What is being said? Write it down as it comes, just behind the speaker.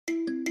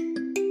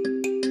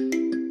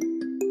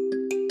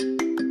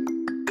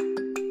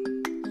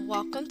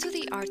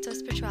Art of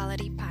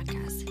Spirituality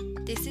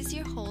podcast. This is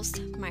your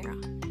host, Myra.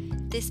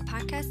 This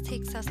podcast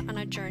takes us on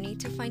a journey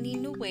to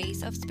finding new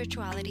ways of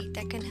spirituality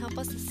that can help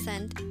us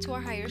ascend to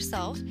our higher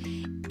self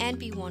and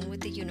be one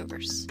with the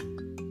universe.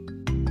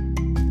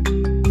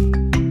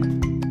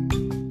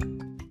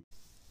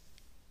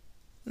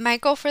 My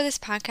goal for this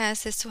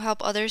podcast is to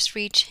help others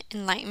reach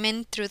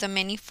enlightenment through the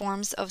many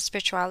forms of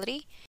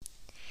spirituality.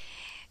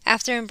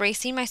 After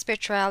embracing my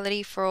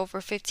spirituality for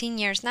over 15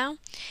 years now,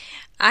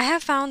 I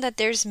have found that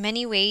there's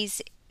many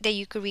ways that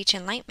you could reach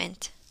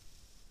enlightenment.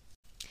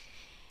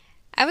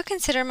 I would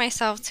consider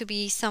myself to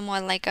be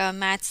somewhat like a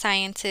mad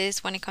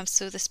scientist when it comes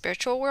to the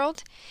spiritual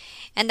world.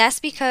 And that's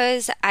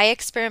because I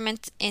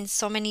experiment in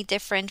so many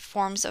different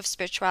forms of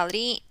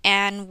spirituality.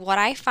 And what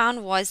I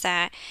found was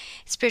that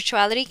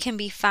spirituality can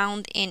be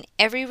found in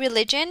every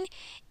religion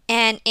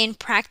and in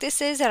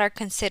practices that are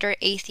considered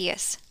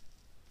atheists.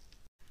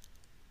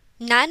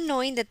 Not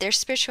knowing that there's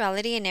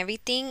spirituality in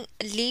everything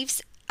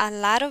leaves a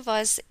lot of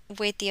us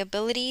with the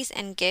abilities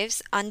and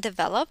gifts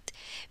undeveloped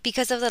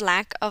because of the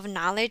lack of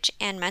knowledge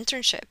and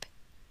mentorship.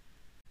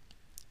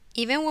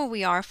 Even when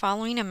we are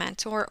following a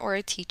mentor or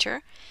a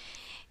teacher,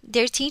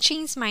 their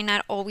teachings might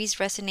not always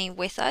resonate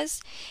with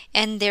us,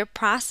 and their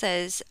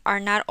process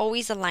are not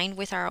always aligned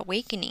with our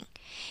awakening.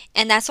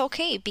 And that's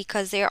okay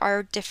because there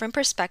are different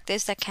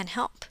perspectives that can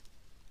help.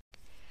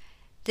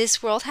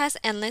 This world has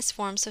endless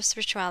forms of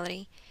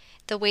spirituality.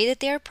 The way that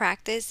they are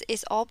practiced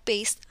is all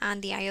based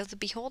on the eye of the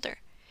beholder.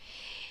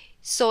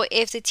 So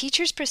if the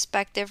teacher's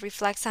perspective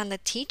reflects on the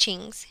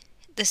teachings,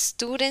 the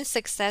student's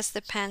success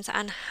depends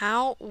on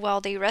how well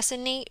they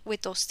resonate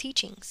with those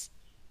teachings.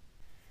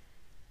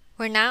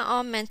 We're not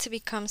all meant to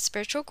become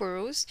spiritual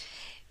gurus,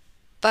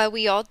 but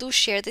we all do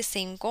share the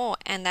same goal,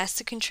 and that's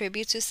to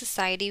contribute to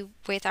society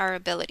with our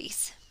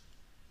abilities.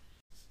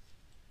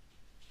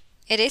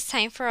 It is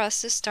time for us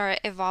to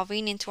start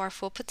evolving into our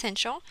full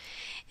potential,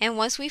 and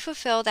once we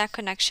fulfill that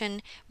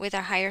connection with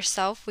our higher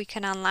self, we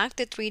can unlock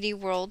the 3D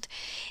world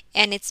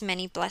and its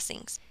many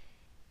blessings.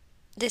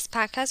 This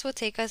podcast will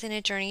take us in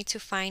a journey to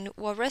find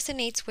what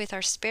resonates with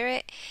our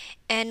spirit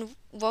and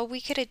what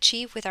we could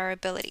achieve with our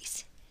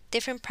abilities.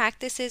 Different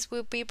practices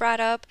will be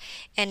brought up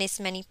and its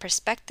many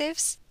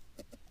perspectives.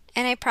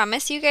 And I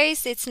promise you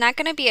guys, it's not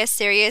going to be as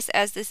serious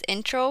as this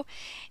intro.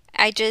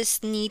 I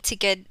just need to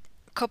get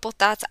couple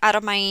thoughts out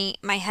of my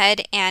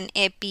head and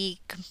it be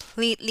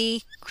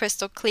completely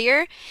crystal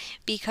clear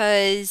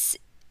because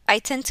I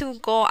tend to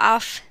go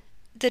off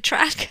the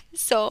track,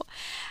 so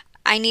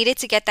I needed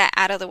to get that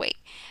out of the way.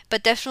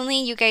 But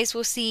definitely you guys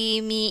will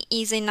see me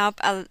easing up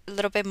a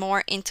little bit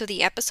more into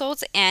the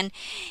episodes and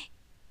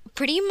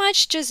pretty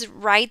much just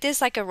ride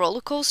this like a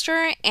roller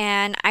coaster,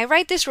 and I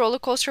ride this roller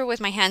coaster with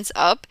my hands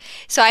up,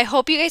 so I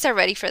hope you guys are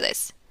ready for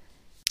this.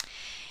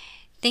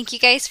 Thank you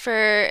guys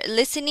for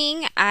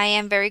listening. I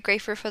am very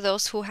grateful for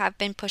those who have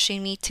been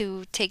pushing me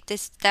to take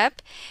this step.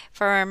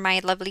 For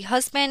my lovely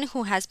husband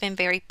who has been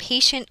very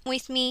patient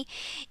with me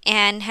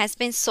and has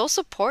been so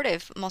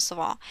supportive most of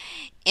all.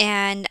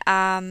 And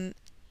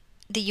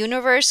the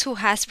universe who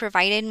has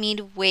provided me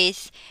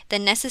with the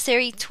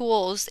necessary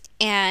tools,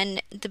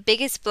 and the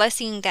biggest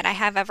blessing that I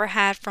have ever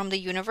had from the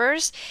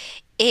universe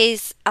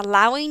is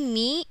allowing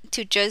me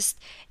to just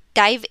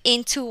dive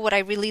into what I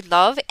really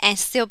love and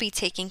still be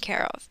taken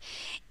care of.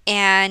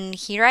 And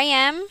here I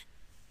am.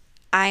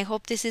 I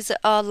hope this is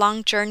a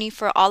long journey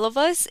for all of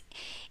us,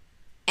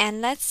 and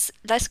let's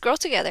grow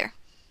together.